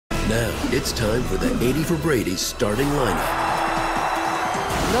Now, it's time for the 80 for Brady starting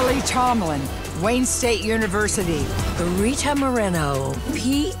lineup. Lily Tomlin, Wayne State University. Rita Moreno,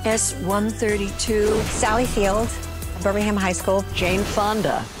 PS 132. Sally Field, Birmingham High School. Jane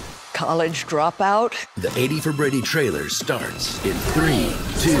Fonda, college dropout. The 80 for Brady trailer starts in 3,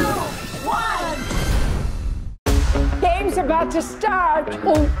 2, 1. Game's about to start.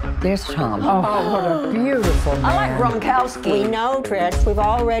 Oh, there's Tom. Oh, what a beautiful man. I like Gronkowski. We know, Trish. We've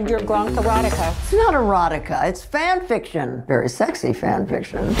all read your Gronk erotica. It's not erotica, it's fan fiction. Very sexy fan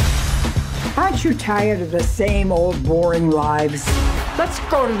fiction. Aren't you tired of the same old boring lives? Let's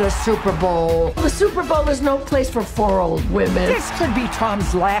go to the Super Bowl. The Super Bowl is no place for 4 old women. This could be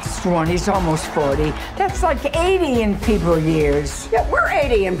Tom's last one. He's almost 40. That's like 80 in people years. Yeah, we're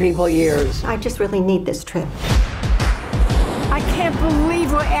 80 in people years. I just really need this trip. I can't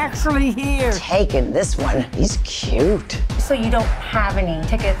believe we're actually here. Taking this one. He's cute. So you don't have any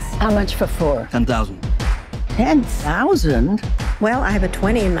tickets? How much for 4? 10,000. 10,000? Well, I have a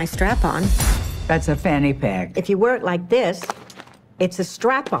 20 in my strap-on. That's a fanny pack. If you wear it like this, it's a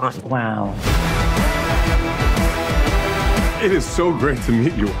strap-on. Wow. It is so great to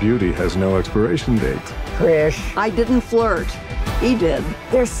meet you. Beauty has no expiration date. Trish, I didn't flirt. He did.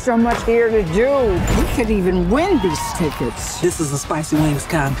 there's so much here to do. We could even win these tickets. This is a spicy wings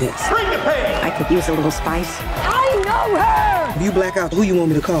contest. I could use a little spice. I know her! If you black out, who you want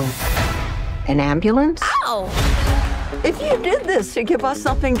me to call? An ambulance? If you did this to give us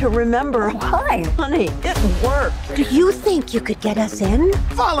something to remember, why? Honey, it worked. Do you think you could get us in?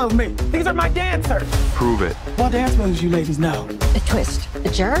 Follow me. These are my dancers. Prove it. What dance moves you ladies know? A twist. A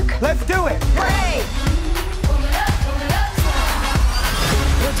jerk? Let's do it.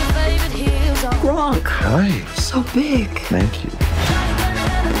 Gronk. Hi. So big. Thank you.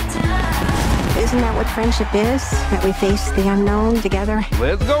 Isn't that what friendship is? That we face the unknown together?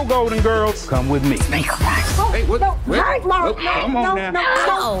 Let's go, Golden Girls. Come with me. Make her back. Hey, what? No, Wait, hurry, Mark. wait, come on now.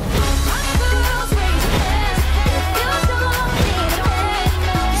 No.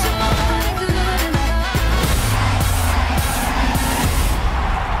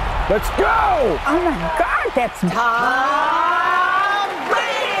 Let's go! Oh my God, that's Tom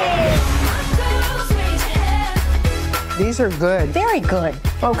Brady! These are good. Very good.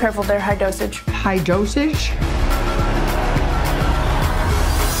 Oh, careful, they're high dosage. High dosage?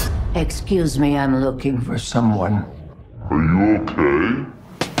 Excuse me, I'm looking for someone. Are you okay?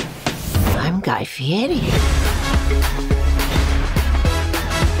 I'm Guy Fieri.